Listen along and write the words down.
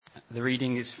The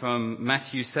reading is from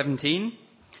Matthew 17,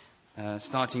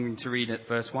 starting to read at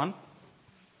verse 1.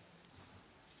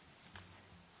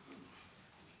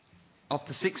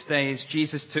 After 6 days,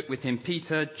 Jesus took with him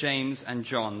Peter, James, and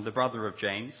John, the brother of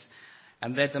James,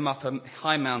 and led them up a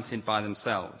high mountain by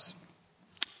themselves.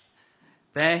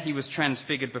 There he was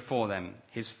transfigured before them.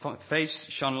 His face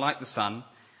shone like the sun,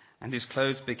 and his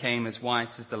clothes became as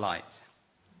white as the light.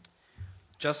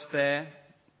 Just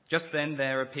then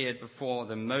there appeared before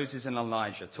them Moses and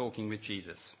Elijah talking with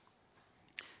Jesus.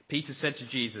 Peter said to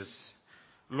Jesus,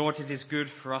 "Lord, it is good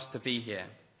for us to be here.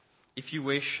 If you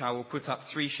wish, I will put up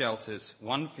 3 shelters,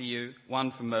 one for you,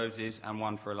 one for Moses, and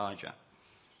one for Elijah."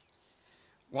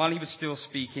 While he was still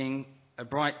speaking, a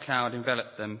bright cloud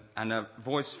enveloped them, and a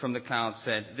voice from the cloud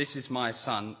said, "This is my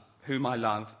son, whom I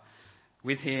love.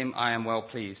 With him I am well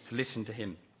pleased. Listen to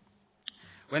him."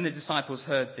 When the disciples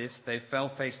heard this, they fell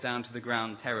face down to the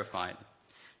ground, terrified.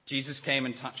 Jesus came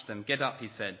and touched them. "Get up," he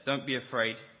said. "Don't be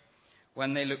afraid."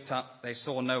 When they looked up, they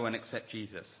saw no one except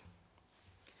Jesus.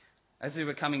 As they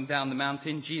were coming down the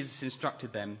mountain, Jesus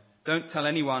instructed them, "Don't tell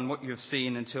anyone what you have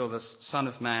seen until the Son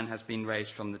of Man has been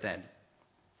raised from the dead."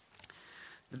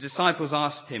 The disciples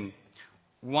asked him,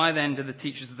 "Why then do the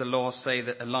teachers of the law say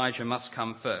that Elijah must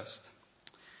come first?"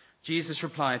 Jesus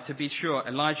replied, "To be sure,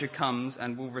 Elijah comes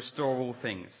and will restore all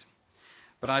things.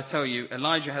 But I tell you,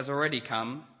 Elijah has already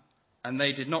come, and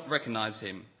they did not recognize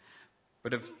him,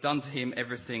 but have done to him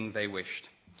everything they wished.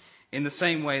 In the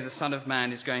same way, the Son of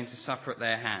Man is going to suffer at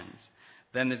their hands."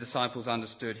 Then the disciples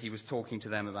understood he was talking to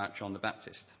them about John the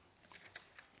Baptist.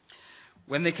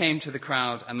 When they came to the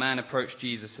crowd, a man approached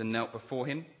Jesus and knelt before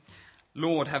him.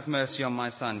 "Lord, have mercy on my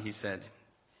son," he said.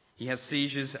 "He has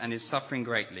seizures and is suffering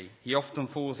greatly. He often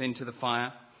falls into the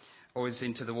fire or is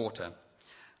into the water.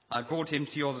 I brought him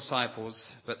to your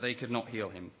disciples, but they could not heal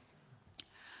him."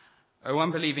 "O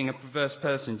unbelieving and perverse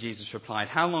person," Jesus replied,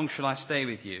 "how long shall I stay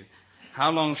with you? How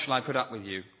long shall I put up with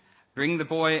you? Bring the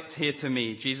boy here to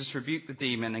me." Jesus rebuked the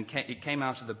demon, and it came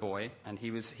out of the boy, and he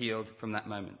was healed from that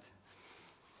moment.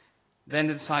 Then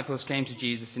the disciples came to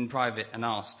Jesus in private and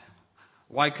asked,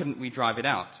 "Why couldn't we drive it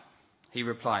out?" He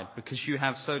replied, "Because you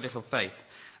have so little faith.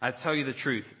 I tell you the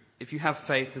truth, if you have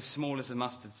faith as small as a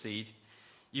mustard seed,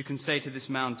 you can say to this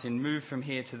mountain, 'Move from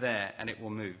here to there,' and it will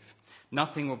move.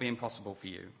 Nothing will be impossible for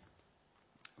you."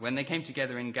 When they came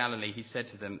together in Galilee, he said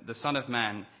to them, "The Son of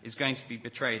Man is going to be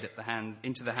betrayed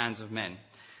into the hands of men.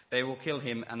 They will kill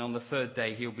him, and on the 3rd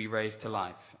day he will be raised to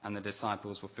life." And the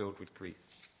disciples were filled with grief.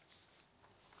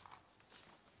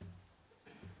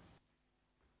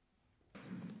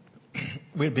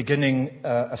 We're beginning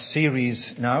a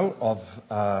series now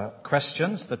of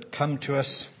questions that come to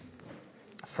us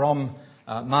from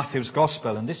Matthew's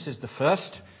Gospel. And this is the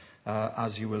first,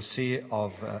 as you will see,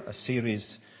 of a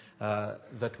series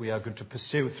that we are going to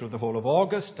pursue through the whole of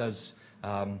August as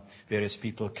various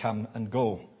people come and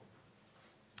go.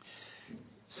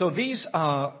 So these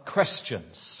are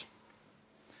questions.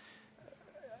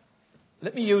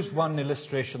 Let me use one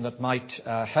illustration that might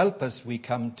help as we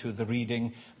come to the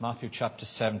reading, Matthew chapter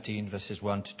 17, verses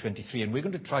 1 to 23. And we're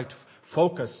going to try to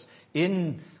focus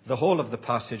in the whole of the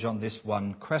passage on this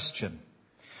one question.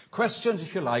 Questions,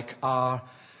 if you like, are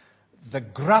the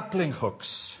grappling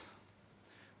hooks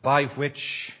by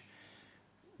which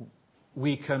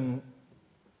we can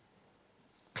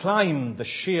climb the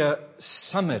sheer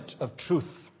summit of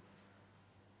truth.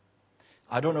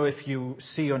 I don't know if you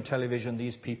see on television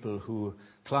these people who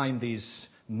climb these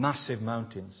massive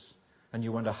mountains, and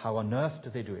you wonder, how on earth do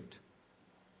they do it?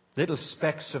 Little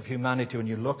specks of humanity when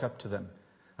you look up to them.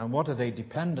 And what are they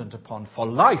dependent upon? For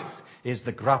life is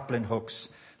the grappling hooks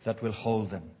that will hold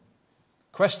them.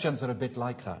 Questions are a bit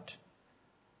like that.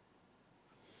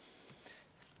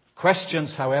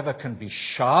 Questions, however, can be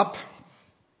sharp.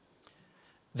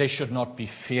 They should not be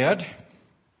feared.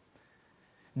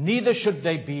 Neither should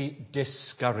they be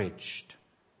discouraged.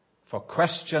 For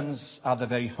questions are the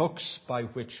very hooks by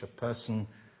which a person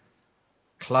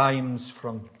climbs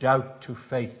from doubt to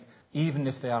faith, even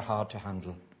if they are hard to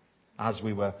handle, as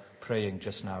we were praying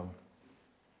just now.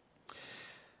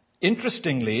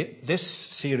 Interestingly, this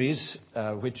series,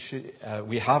 which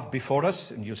we have before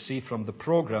us, and you see from the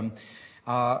program,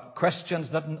 are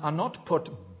questions that are not put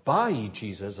by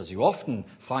Jesus, as you often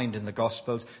find in the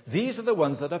Gospels. These are the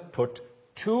ones that are put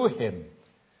to him.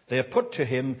 They are put to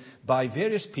him by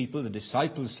various people, the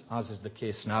disciples, as is the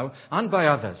case now, and by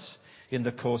others in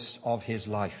the course of his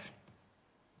life.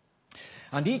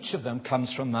 And each of them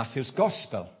comes from Matthew's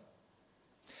Gospel.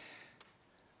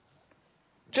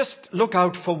 Just look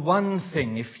out for one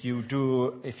thing if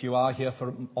you are here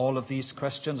for all of these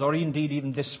questions, or indeed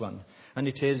even this one, and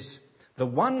it is the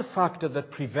one factor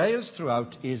that prevails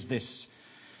throughout is this,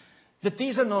 that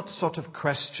these are not sort of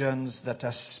questions that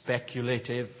are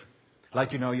speculative,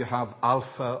 like, you have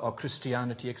Alpha or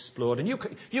Christianity Explored, and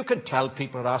you can tell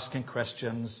people are asking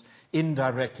questions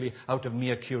indirectly out of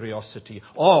mere curiosity,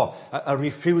 or a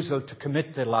refusal to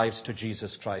commit their lives to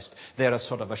Jesus Christ. They're a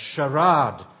sort of a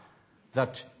charade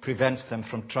that prevents them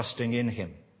from trusting in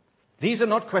him. These are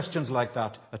not questions like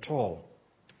that at all.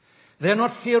 They're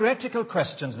not theoretical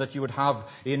questions that you would have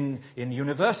in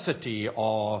university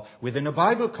or within a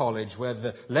Bible college where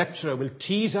the lecturer will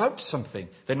tease out something.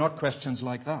 They're not questions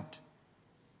like that.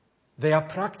 They are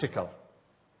practical.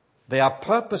 They are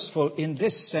purposeful in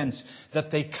this sense that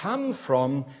they come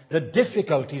from the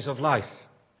difficulties of life.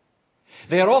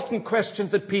 They are often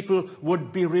questions that people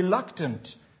would be reluctant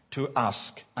to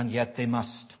ask, and yet they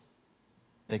must.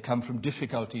 They come from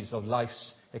difficulties of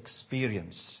life's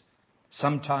experience.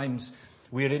 Sometimes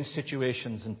we're in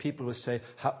situations and people will say,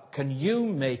 can you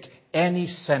make any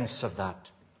sense of that?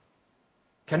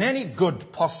 Can any good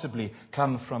possibly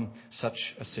come from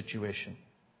such a situation?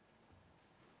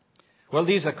 Well,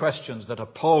 these are questions that are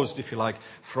posed, if you like,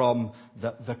 from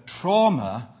the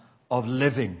trauma of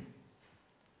living.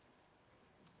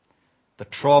 The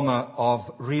trauma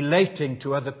of relating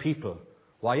to other people.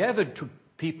 Why ever do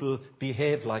people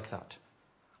behave like that?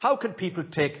 How could people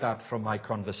take that from my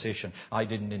conversation? I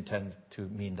didn't intend to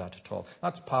mean that at all.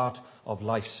 That's part of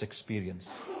life's experience.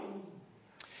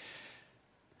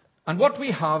 And what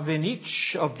we have in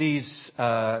each of these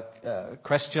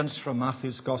questions from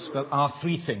Matthew's Gospel are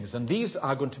three things. And these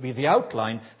are going to be the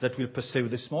outline that we'll pursue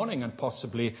this morning and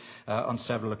possibly on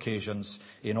several occasions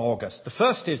in August. The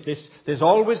first is this: there's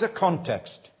always a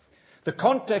context. The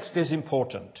context is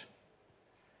important.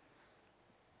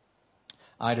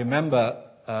 I remember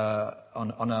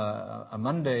on a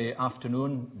Monday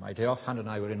afternoon, my day off, Hannah and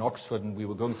I were in Oxford, and we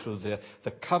were going through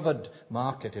the covered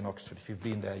market in Oxford. If you've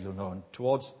been there, you'll know.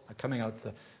 And coming out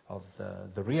of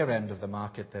the rear end of the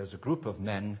market, there was a group of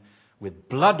men with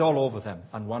blood all over them,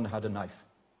 and one had a knife.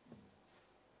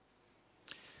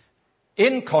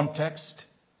 In context,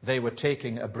 they were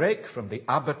taking a break from the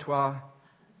abattoir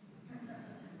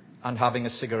and having a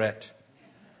cigarette.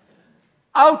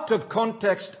 Out of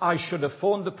context, I should have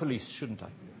phoned the police, shouldn't I?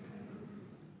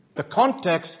 The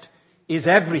context is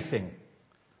everything.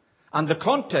 And the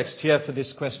context here for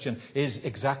this question is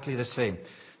exactly the same.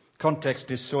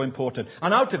 Context is so important.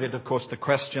 And out of it, of course, the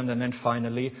question, and then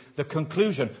finally, the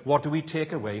conclusion. What do we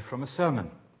take away from a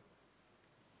sermon?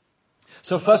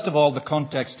 So first of all, the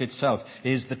context itself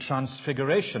is the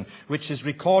Transfiguration, which is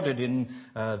recorded in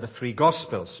the three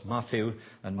Gospels, Matthew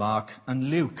and Mark and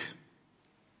Luke.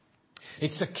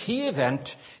 It's a key event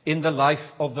in the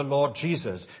life of the Lord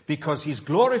Jesus because he's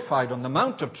glorified on the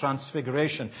Mount of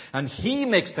Transfiguration, and he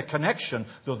makes the connection,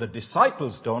 though the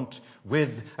disciples don't, with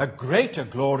a greater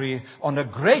glory on a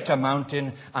greater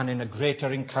mountain and in a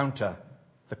greater encounter,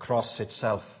 the cross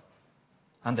itself.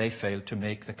 And they fail to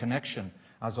make the connection,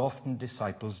 as often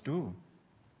disciples do.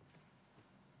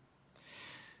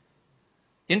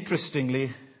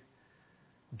 Interestingly,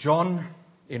 John,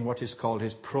 in what is called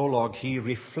his prologue, he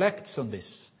reflects on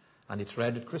this. And it's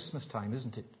read at Christmas time,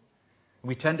 isn't it?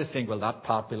 We tend to think, well, that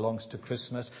part belongs to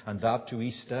Christmas and that to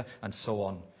Easter and so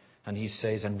on. And he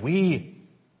says, and we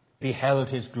beheld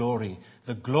his glory.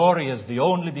 The glory as the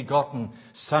only begotten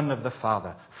Son of the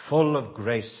Father, full of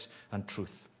grace and truth.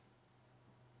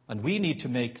 And we need to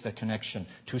make the connection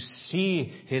to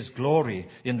see his glory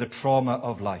in the trauma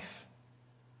of life.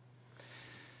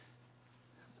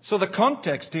 So the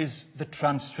context is the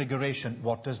Transfiguration.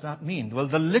 What does that mean? Well,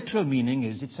 the literal meaning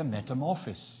is it's a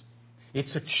metamorphosis.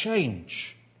 It's a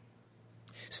change.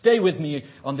 Stay with me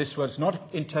on this word. It's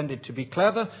not intended to be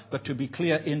clever, but to be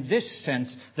clear in this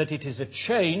sense that it is a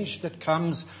change that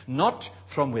comes not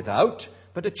from without,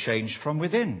 but a change from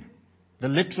within. The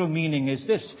literal meaning is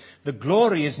this: the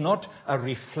glory is not a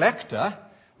reflector,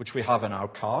 which we have in our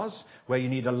cars, where you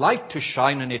need a light to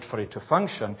shine in it for it to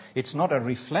function. It's not a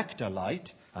reflector light,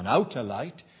 an outer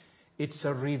light. It's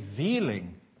a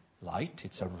revealing light.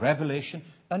 It's a revelation,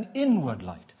 an inward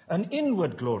light, an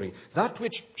inward glory, that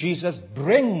which Jesus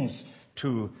brings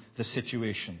to the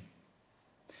situation.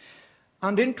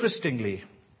 And interestingly,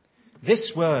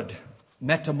 this word,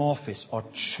 metamorphosis, or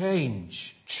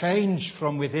change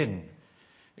from within,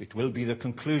 it will be the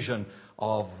conclusion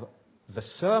of the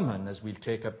sermon as we'll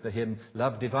take up the hymn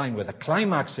Love Divine, where the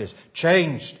climax is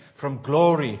changed from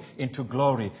glory into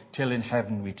glory till in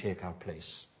heaven we take our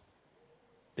place.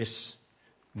 This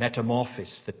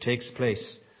metamorphosis that takes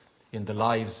place in the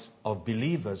lives of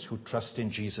believers who trust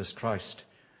in Jesus Christ.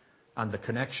 And the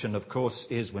connection, of course,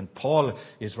 is when Paul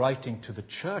is writing to the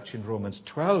church in Romans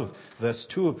 12, verse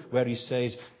 2, where he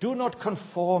says, do not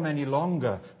conform any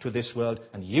longer to this world,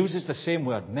 and uses the same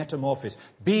word, metamorphosis.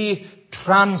 Be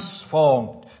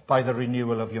transformed by the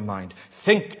renewal of your mind.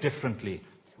 Think differently,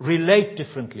 relate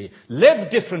differently,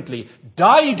 live differently,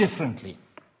 die differently.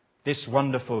 This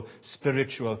wonderful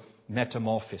spiritual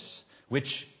metamorphosis,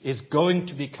 which is going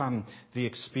to become the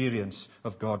experience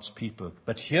of God's people.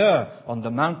 But here on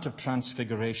the Mount of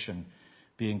Transfiguration,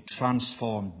 being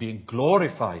transformed, being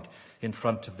glorified in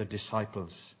front of the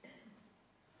disciples.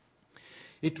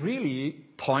 It really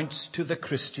points to the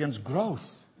Christian's growth,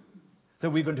 that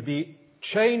we're going to be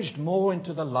changed more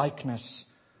into the likeness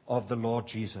of the Lord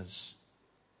Jesus.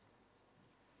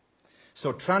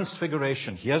 So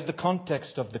transfiguration, here's the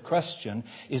context of the question,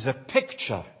 is a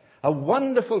picture, a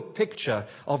wonderful picture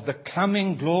of the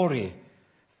coming glory,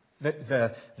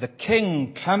 the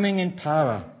King coming in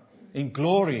power, in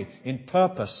glory, in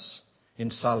purpose, in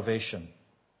salvation.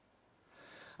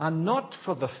 And not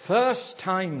for the first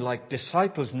time like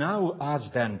disciples, now as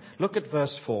then. Look at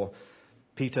verse 4.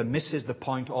 Peter misses the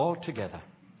point altogether.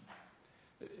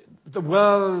 The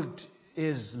world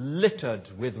is littered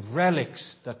with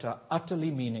relics that are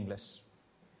utterly meaningless.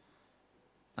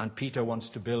 And Peter wants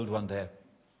to build one there.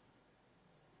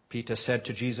 Peter said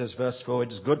to Jesus, verse 4,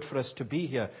 it is good for us to be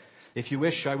here. If you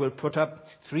wish, I will put up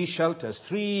 3 shelters,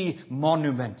 3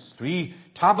 monuments, 3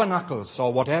 tabernacles,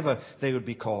 or whatever they would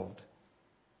be called.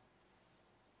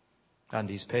 And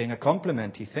he's paying a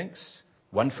compliment, he thinks.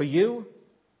 1 for you,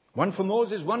 1 for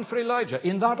Moses, 1 for Elijah,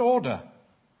 in that order.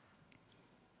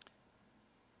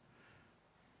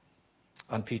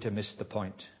 And Peter missed the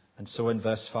point. And so in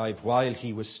verse 5, while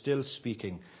he was still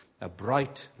speaking, a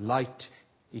bright light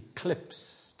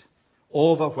eclipsed,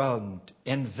 overwhelmed,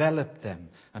 enveloped them.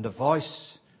 And a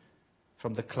voice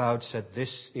from the cloud said,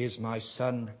 this is my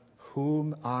son,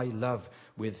 whom I love.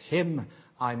 With him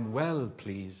I'm well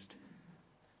pleased.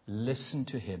 Listen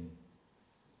to him.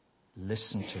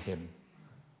 Listen to him.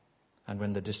 And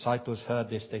when the disciples heard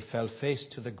this, they fell face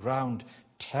to the ground,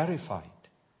 terrified.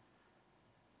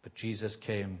 But Jesus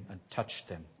came and touched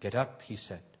them. Get up, he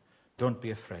said. Don't be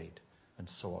afraid. And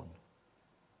so on.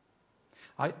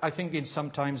 I think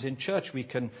sometimes in church we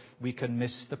can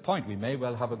miss the point. We may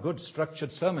well have a good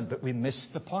structured sermon, but we miss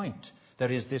the point.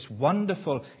 There is this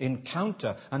wonderful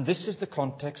encounter, and this is the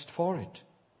context for it.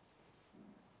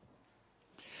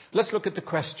 Let's look at the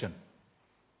question.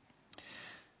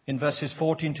 In verses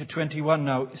 14 to 21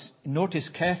 now, notice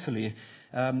carefully,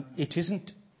 it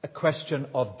isn't a question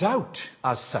of doubt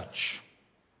as such,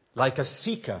 like a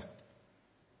seeker.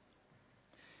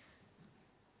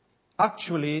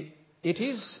 Actually, it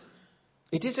is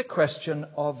a question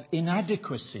of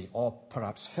inadequacy or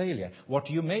perhaps failure. What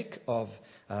do you make of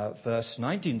verse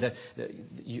 19?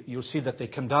 You'll see that they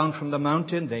come down from the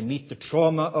mountain, they meet the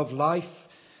trauma of life,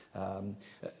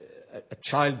 a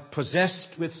child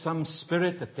possessed with some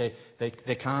spirit that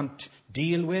they can't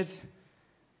deal with.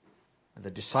 And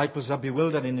the disciples are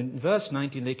bewildered. And in verse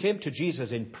 19, they came to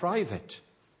Jesus in private,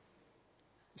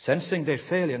 sensing their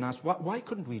failure, and asked, why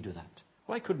couldn't we do that?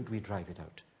 Why couldn't we drive it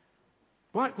out?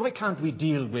 Why can't we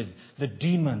deal with the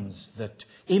demons that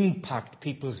impact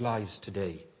people's lives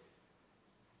today?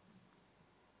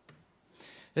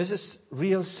 There's this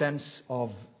real sense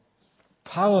of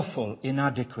powerful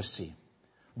inadequacy.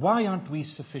 Why aren't we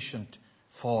sufficient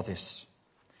for this?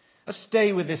 Let's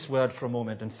stay with this word for a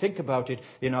moment and think about it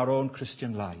in our own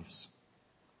Christian lives.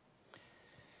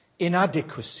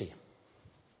 Inadequacy.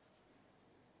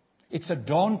 It's a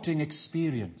daunting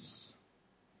experience.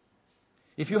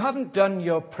 If you haven't done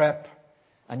your prep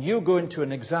and you go into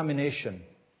an examination,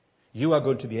 you are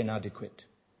going to be inadequate.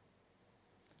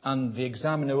 And the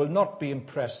examiner will not be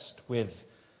impressed with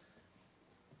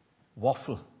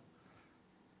waffle.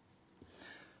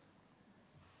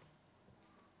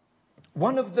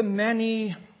 One of the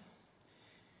many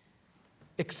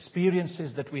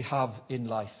experiences that we have in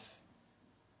life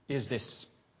is this,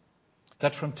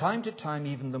 that from time to time,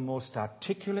 even the most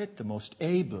articulate, the most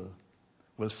able,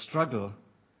 will struggle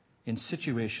in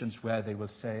situations where they will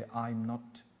say, I'm not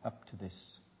up to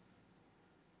this.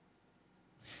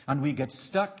 And we get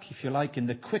stuck, if you like, in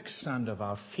the quicksand of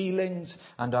our feelings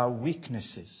and our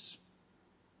weaknesses.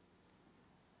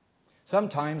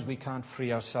 Sometimes we can't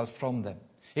free ourselves from them.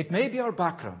 It may be our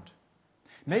background.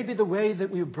 Maybe the way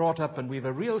that we were brought up and we have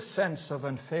a real sense of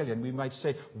unfailure. And we might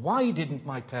say, why didn't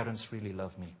my parents really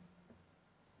love me?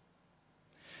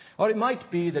 Or it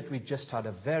might be that we just had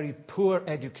a very poor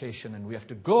education and we have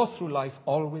to go through life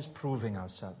always proving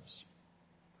ourselves.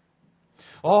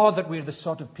 Or that we're the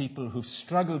sort of people who've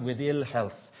struggled with ill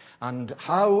health and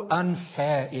how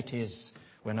unfair it is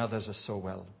when others are so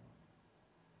well.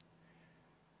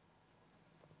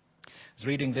 I was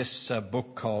reading this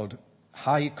book called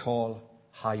High Call,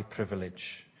 High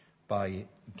Privilege by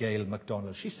Gail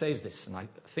MacDonald. She says this, and I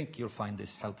think you'll find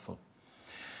this helpful.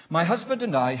 My husband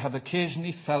and I have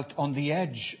occasionally felt on the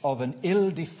edge of an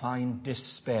ill-defined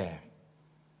despair.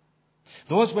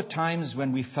 Those were times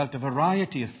when we felt a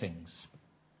variety of things.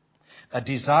 A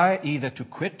desire either to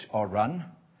quit or run,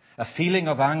 a feeling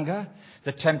of anger,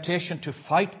 the temptation to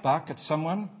fight back at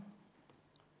someone,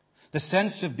 the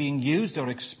sense of being used or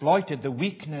exploited, the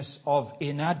weakness of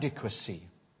inadequacy,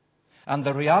 and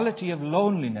the reality of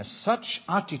loneliness. Such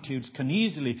attitudes can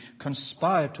easily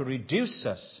conspire to reduce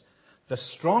us, the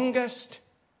strongest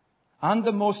and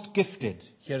the most gifted,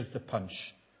 here's the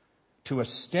punch, to a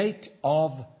state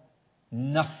of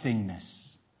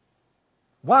nothingness.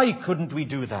 Why couldn't we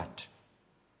do that?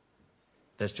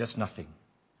 There's just nothing.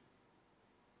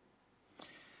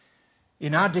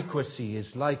 Inadequacy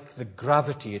is like the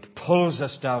gravity. It pulls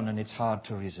us down and it's hard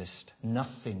to resist.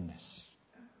 Nothingness.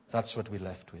 That's what we're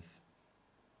left with.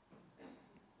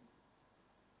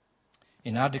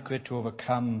 Inadequate to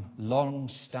overcome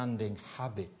long-standing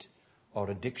habit or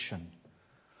addiction,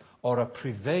 or a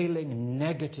prevailing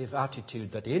negative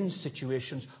attitude that in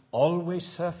situations always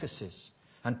surfaces.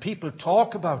 And people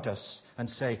talk about us and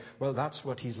say, well, that's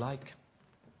what he's like.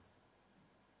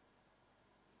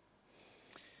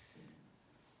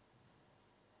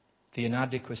 The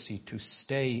inadequacy to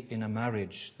stay in a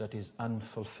marriage that is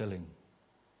unfulfilling.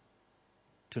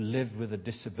 To live with a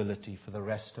disability for the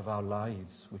rest of our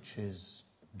lives, which is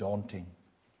daunting.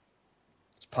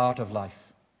 It's part of life.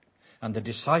 And the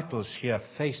disciples here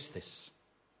face this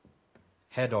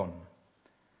head on.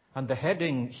 And the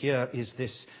heading here is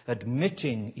this: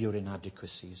 admitting your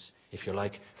inadequacies, if you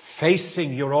like,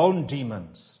 facing your own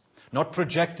demons, not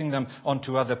projecting them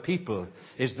onto other people,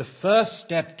 is the first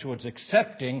step towards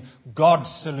accepting God's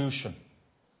solution.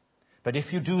 But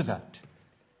if you do that,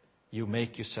 you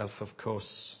make yourself, of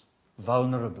course,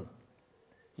 vulnerable.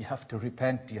 You have to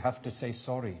repent. You have to say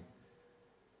sorry.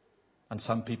 And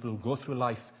some people go through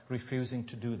life refusing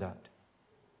to do that.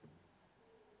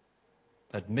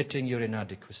 Admitting your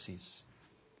inadequacies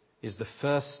is the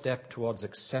first step towards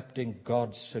accepting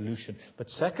God's solution. But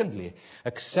secondly,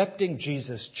 accepting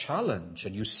Jesus' challenge,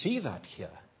 and you see that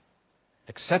here.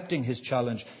 Accepting his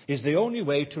challenge is the only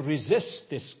way to resist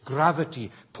this gravity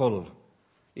pull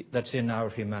that's in our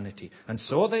humanity. And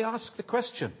so they ask the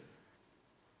question,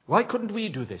 why couldn't we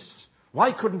do this?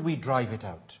 Why couldn't we drive it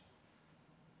out?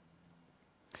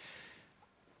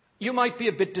 You might be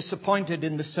a bit disappointed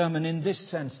in the sermon in this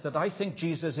sense, that I think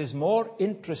Jesus is more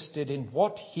interested in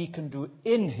what he can do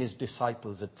in his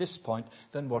disciples at this point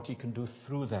than what he can do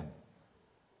through them.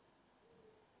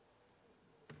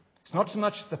 It's not so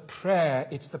much the prayer,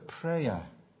 it's the prayer.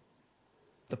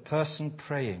 The person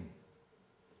praying.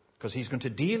 Because he's going to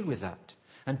deal with that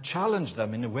and challenge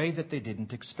them in a way that they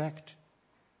didn't expect.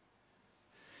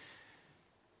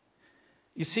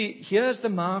 You see, here's the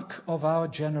mark of our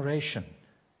generation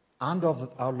and of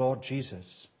our Lord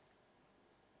Jesus.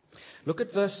 Look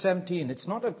at verse 17. It's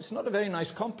not a very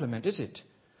nice compliment, is it?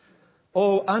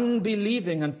 "O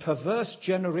unbelieving and perverse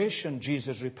generation,"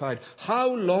 Jesus replied, "how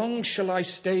long shall I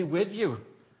stay with you?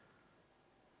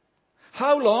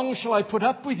 How long shall I put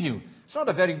up with you?" It's not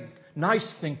a very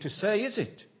nice thing to say, is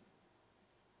it?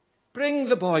 "Bring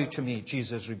the boy to me,"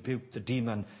 Jesus rebuked the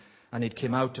demon, and it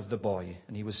came out of the boy,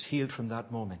 and he was healed from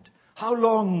that moment. How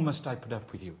long must I put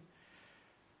up with you?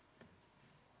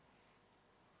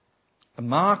 A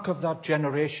mark of that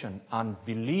generation, and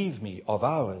believe me, of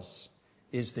ours,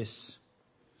 is this: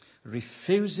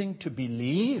 refusing to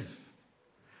believe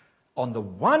on the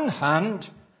one hand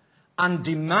and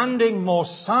demanding more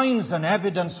signs and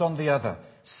evidence on the other,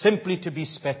 simply to be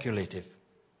speculative.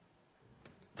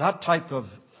 That type of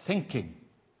thinking.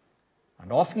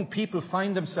 And often people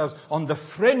find themselves on the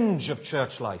fringe of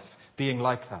church life being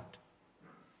like that.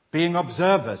 Being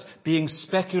observers, being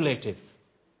speculative,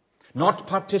 not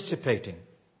participating.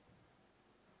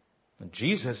 And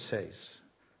Jesus says,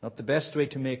 not the best way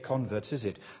to make converts, is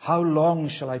it? How long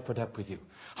shall I put up with you?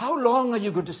 How long are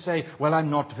you going to say, well, I'm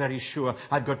not very sure.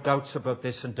 I've got doubts about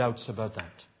this and doubts about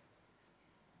that.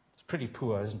 It's pretty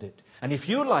poor, isn't it? And if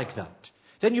you like that,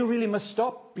 then you really must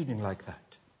stop being like that.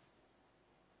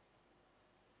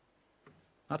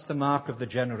 That's the mark of the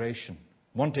generation,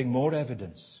 wanting more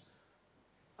evidence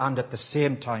and at the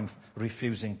same time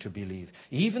refusing to believe.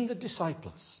 Even the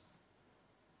disciples.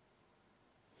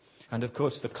 And of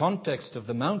course, the context of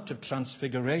the Mount of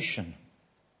Transfiguration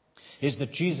is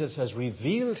that Jesus has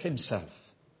revealed himself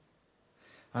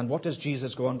And what does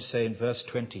Jesus go on to say in verse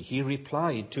 20? He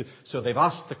replied to, so they've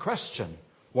asked the question,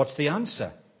 what's the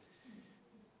answer?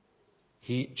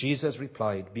 Jesus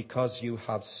replied, because you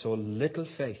have so little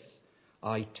faith,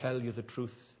 I tell you the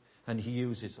truth. And he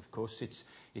uses, of course,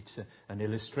 it's an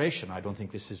illustration. I don't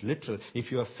think this is literal.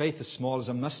 If you have faith as small as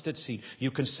a mustard seed,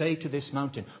 you can say to this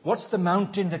mountain, what's the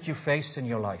mountain that you face in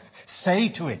your life? Say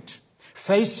to it,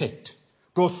 face it,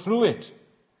 go through it,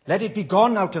 let it be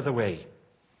gone out of the way.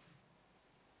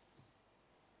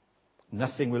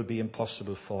 Nothing will be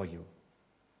impossible for you.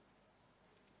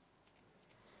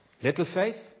 Little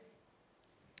faith?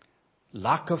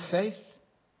 Lack of faith?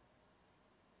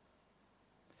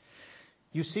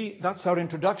 You see, that's our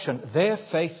introduction. Their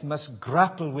faith must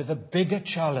grapple with a bigger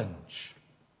challenge.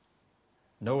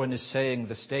 No one is saying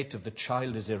the state of the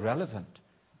child is irrelevant.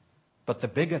 But the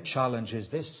bigger challenge is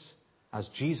this, as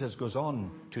Jesus goes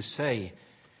on to say,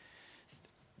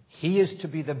 he is to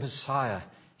be the Messiah.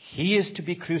 He is to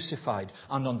be crucified.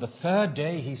 And on the third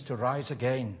day, he's to rise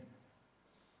again.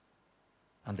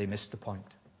 And they missed the point.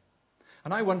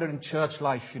 And I wonder in church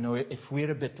life, if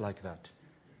we're a bit like that.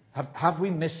 Have we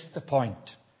missed the point?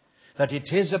 That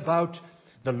it is about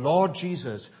the Lord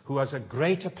Jesus who has a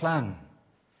greater plan.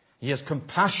 He has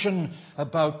compassion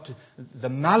about the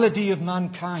malady of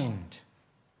mankind.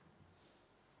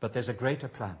 But there's a greater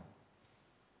plan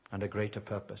and a greater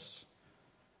purpose.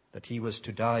 That he was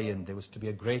to die and there was to be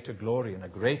a greater glory and a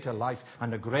greater life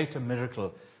and a greater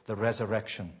miracle, the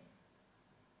resurrection.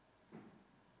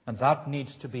 And that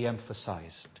needs to be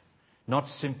emphasized. Not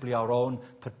simply our own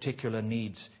particular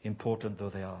needs, important though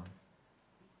they are.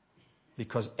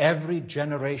 Because every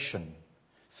generation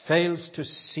fails to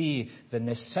see the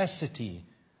necessity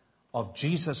of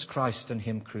Jesus Christ and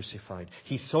him crucified.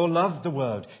 He so loved the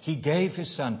world, he gave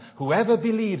his Son. Whoever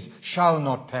believes shall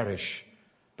not perish,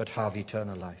 but have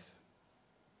eternal life.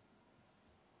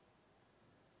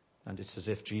 And it's as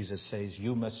if Jesus says,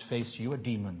 you must face your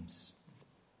demons.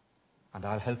 And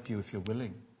I'll help you if you're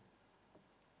willing.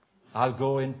 I'll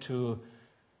go into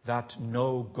that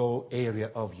no-go area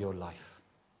of your life.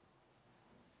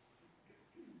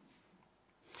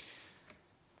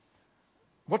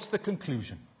 What's the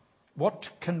conclusion? What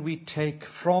can we take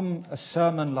from a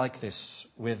sermon like this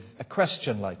with a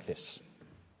question like this?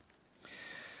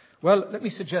 Well, let me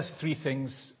suggest three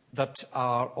things that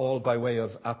are all by way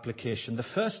of application. The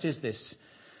first is this,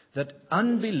 that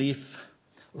unbelief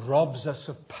robs us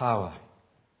of power.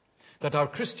 That our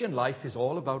Christian life is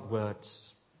all about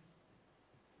words.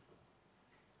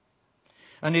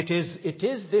 And it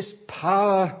is this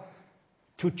power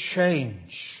to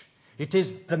change. It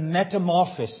is the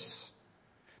metamorphosis.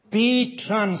 Be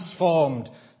transformed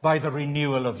by the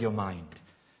renewal of your mind.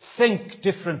 Think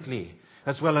differently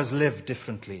as well as live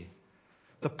differently.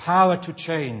 The power to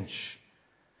change.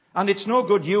 And it's no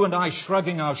good you and I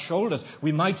shrugging our shoulders.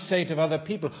 We might say to other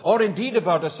people, or indeed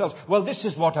about ourselves, well, this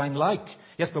is what I'm like.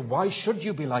 Yes, but why should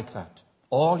you be like that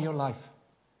all your life?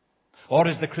 Or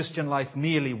is the Christian life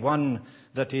merely one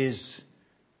that is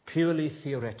purely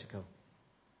theoretical,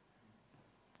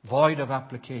 void of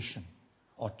application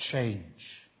or change?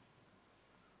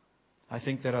 I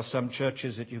think there are some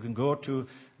churches that you can go to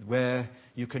where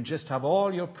you can just have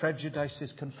all your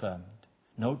prejudices confirmed,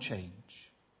 no change.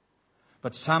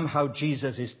 But somehow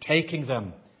Jesus is taking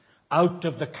them out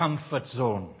of the comfort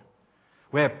zone.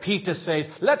 Where Peter says,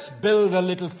 let's build a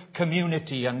little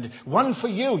community and one for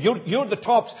you. You're the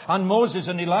tops, and Moses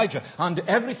and Elijah, and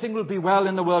everything will be well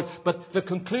in the world. But the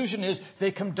conclusion is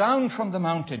they come down from the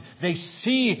mountain. They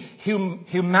see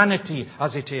humanity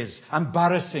as it is,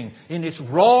 embarrassing in its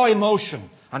raw emotion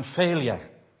and failure.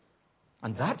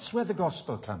 And that's where the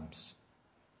gospel comes.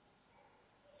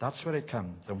 That's where it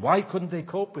comes. And why couldn't they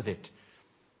cope with it?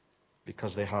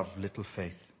 Because they have little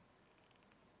faith.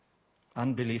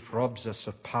 Unbelief robs us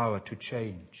of power to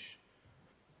change.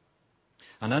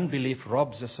 And unbelief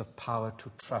robs us of power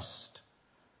to trust.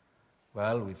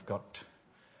 Well, we've got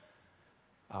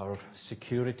our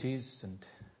securities and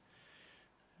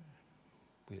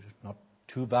we're not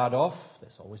too bad off.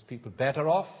 There's always people better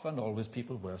off and always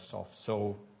people worse off.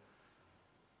 So,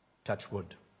 touch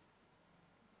wood.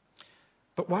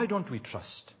 But why don't we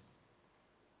trust?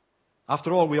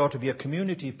 After all, we ought to be a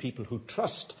community of people who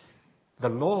trust the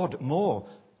Lord more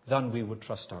than we would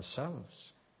trust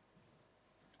ourselves.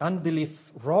 Unbelief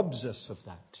robs us of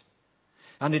that.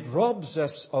 And it robs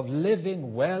us of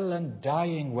living well and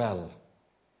dying well.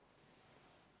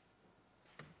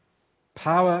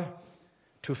 Power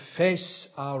to face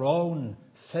our own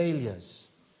failures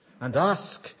and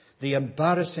ask the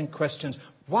embarrassing questions.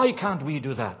 Why can't we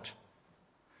do that?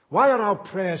 Why are our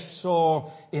prayers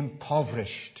so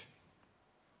impoverished?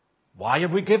 Why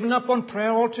have we given up on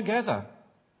prayer altogether?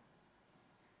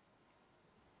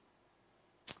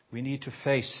 We need to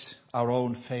face our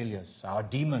own failures, our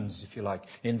demons, if you like,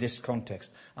 in this context,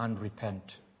 and repent.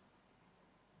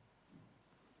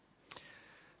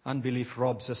 Unbelief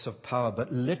robs us of power,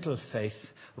 but little faith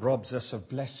robs us of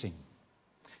blessing.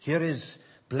 Here is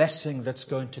blessing that's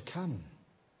going to come.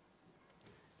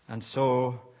 And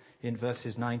so, in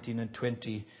verses 19 and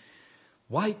 20,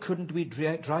 why couldn't we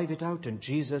drive it out? And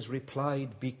Jesus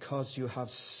replied, because you have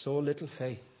so little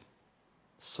faith.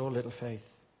 So little faith.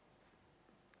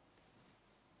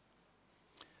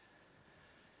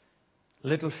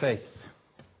 Little faith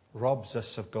robs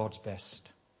us of God's best.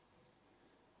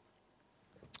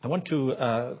 I want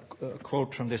to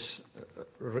quote from this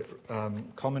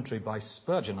commentary by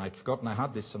Spurgeon. I'd forgotten I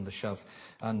had this on the shelf.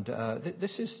 And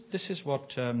this is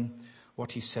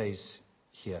what he says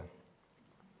here.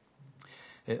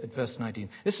 At verse 19.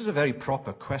 This is a very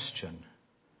proper question.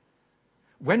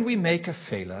 When we make a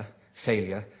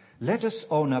failure, let us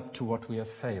own up to what we have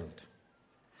failed.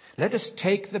 Let us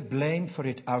take the blame for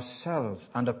it ourselves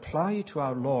and apply it to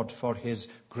our Lord for his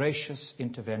gracious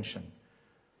intervention.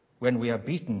 When we are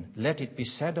beaten, let it be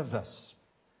said of us.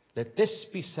 Let this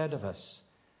be said of us.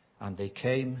 And they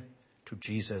came to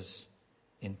Jesus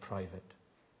in private.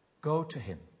 Go to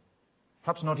him.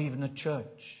 Perhaps not even at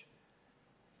church.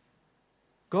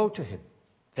 Go to him.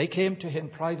 They came to him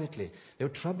privately. They were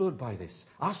troubled by this.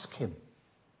 Ask him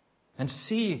and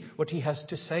see what he has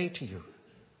to say to you.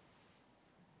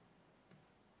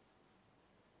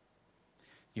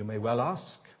 You may well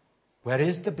ask, where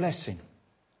is the blessing?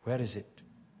 Where is it?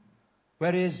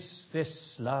 Where is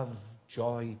this love,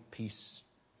 joy, peace,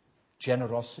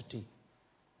 generosity,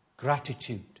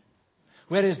 gratitude?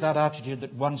 Where is that attitude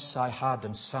that once I had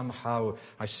and somehow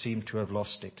I seem to have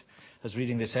lost it? I was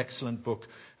reading this excellent book,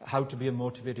 How to Be a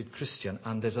Motivated Christian,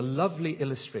 and there's a lovely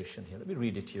illustration here. Let me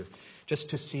read it to you, just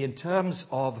to see in terms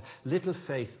of little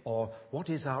faith, or what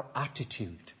is our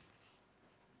attitude.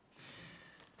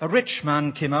 A rich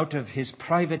man came out of his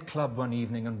private club one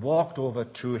evening and walked over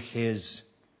to his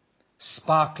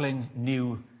sparkling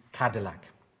new Cadillac.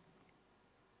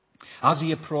 As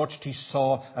he approached, he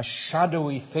saw a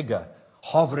shadowy figure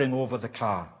hovering over the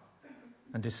car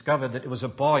and discovered that it was a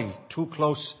boy too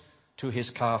close to his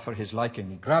car for his liking.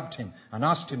 He grabbed him and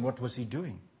asked him what was he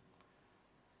doing.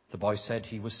 The boy said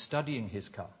he was studying his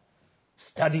car.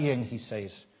 Studying, he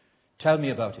says. Tell me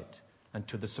about it. And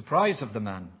to the surprise of the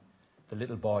man, the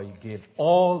little boy gave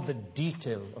all the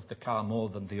detail of the car more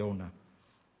than the owner.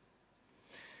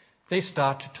 They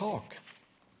start to talk.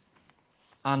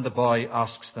 And the boy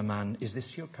asks the man, is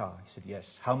this your car? He said, yes.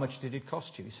 How much did it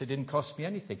cost you? He said, it didn't cost me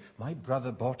anything. My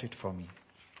brother bought it for me.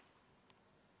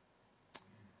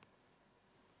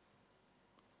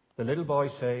 The little boy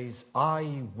says,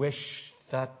 I wish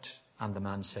that... And the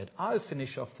man said, I'll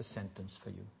finish off the sentence for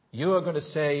you. You are going to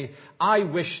say, I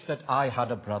wish that I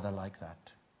had a brother like that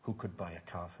who could buy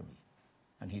a car for me.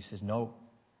 And he says, no.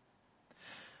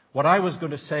 What I was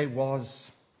going to say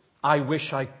was, I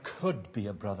wish I could be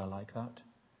a brother like that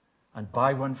and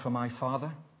buy one for my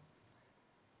father.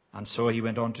 And so he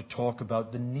went on to talk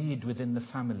about the need within the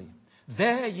family.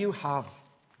 There you have,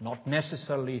 not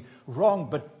necessarily wrong,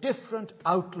 but different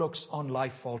outlooks on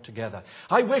life altogether.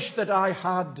 I wish that I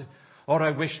had, or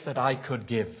I wish that I could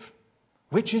give.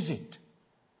 Which is it?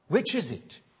 Which is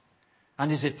it?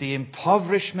 And is it the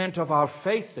impoverishment of our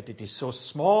faith, that it is so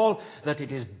small that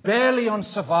it is barely on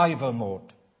survival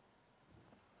mode?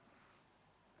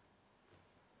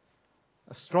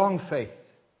 A strong faith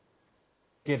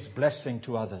gives blessing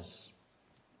to others.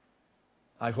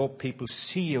 I hope people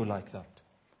see you like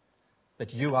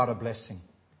that you are a blessing.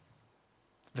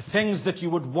 The things that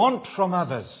you would want from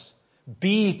others,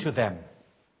 be to them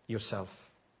yourself.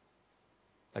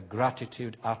 A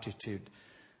gratitude attitude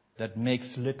that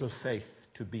makes little faith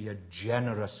to be a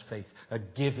generous faith, a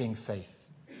giving faith.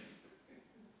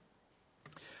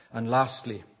 And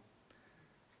lastly,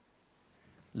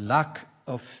 lack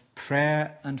of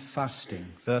prayer and fasting,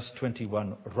 verse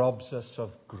 21, robs us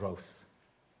of growth.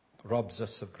 Robs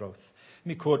us of growth. Let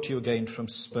me quote you again from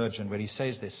Spurgeon, where he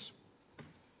says this.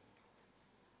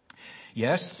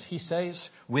 Yes, he says,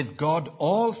 with God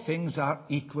all things are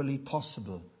equally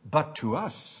possible, but to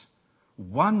us,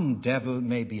 one devil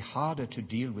may be harder to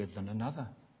deal with than another.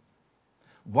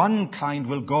 One kind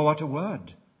will go at a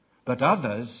word, but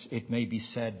others, it may be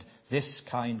said, this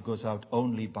kind goes out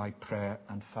only by prayer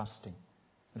and fasting.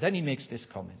 And then he makes this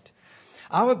comment.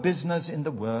 Our business in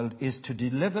the world is to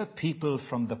deliver people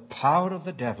from the power of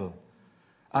the devil,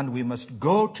 and we must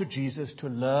go to Jesus to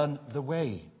learn the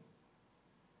way.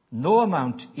 No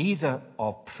amount either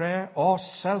of prayer or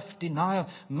self-denial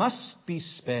must be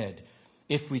spared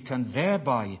if we can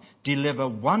thereby deliver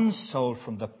one soul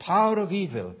from the power of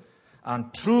evil,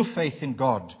 and true faith in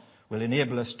God will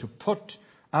enable us to put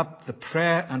up the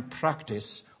prayer and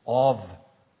practice of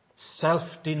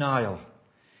self-denial.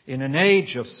 In an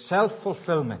age of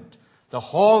self-fulfillment, the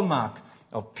hallmark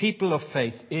of people of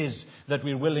faith is that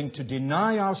we're willing to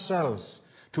deny ourselves,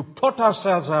 to put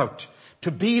ourselves out,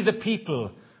 to be the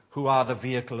people who are the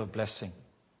vehicle of blessing.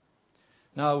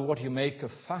 Now, what do you make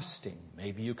of fasting?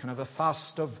 Maybe you can have a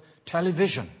fast of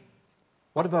television.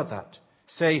 What about that?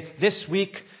 Say, this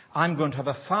week I'm going to have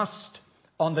a fast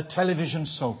on the television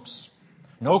soaps.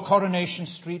 No Coronation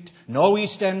Street, no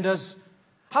EastEnders.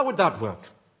 How would that work?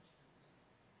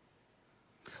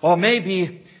 Or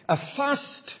maybe a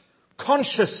fast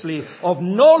consciously of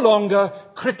no longer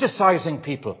criticizing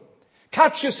people.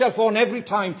 Catch yourself on every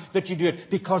time that you do it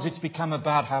because it's become a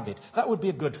bad habit. That would be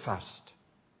a good fast.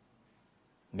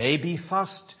 Maybe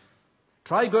fast.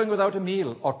 Try going without a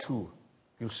meal or two.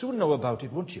 You'll soon know about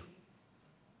it, won't you?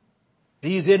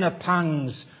 These inner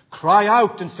pangs cry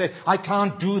out and say, I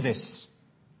can't do this.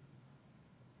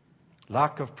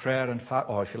 Lack of prayer and,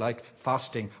 or if you like,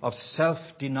 fasting, of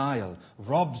self-denial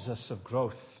robs us of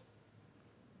growth.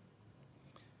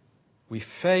 We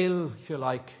fail, if you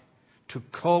like, to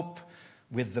cope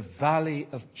with the valley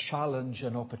of challenge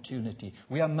and opportunity.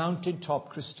 We are mountaintop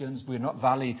Christians. We're not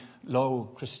valley low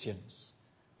Christians.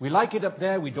 We like it up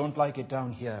there. We don't like it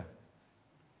down here.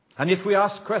 And if we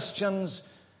ask questions,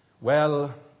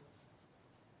 well,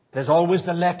 there's always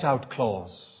the let out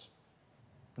clause.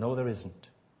 No, there isn't.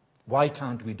 Why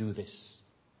can't we do this?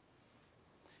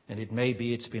 And it may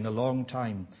be it's been a long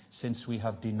time since we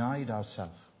have denied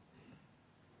ourselves.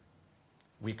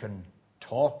 We can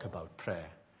talk about prayer.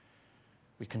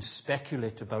 We can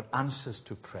speculate about answers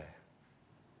to prayer.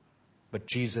 But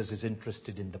Jesus is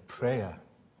interested in the prayer,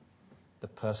 the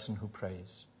person who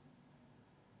prays.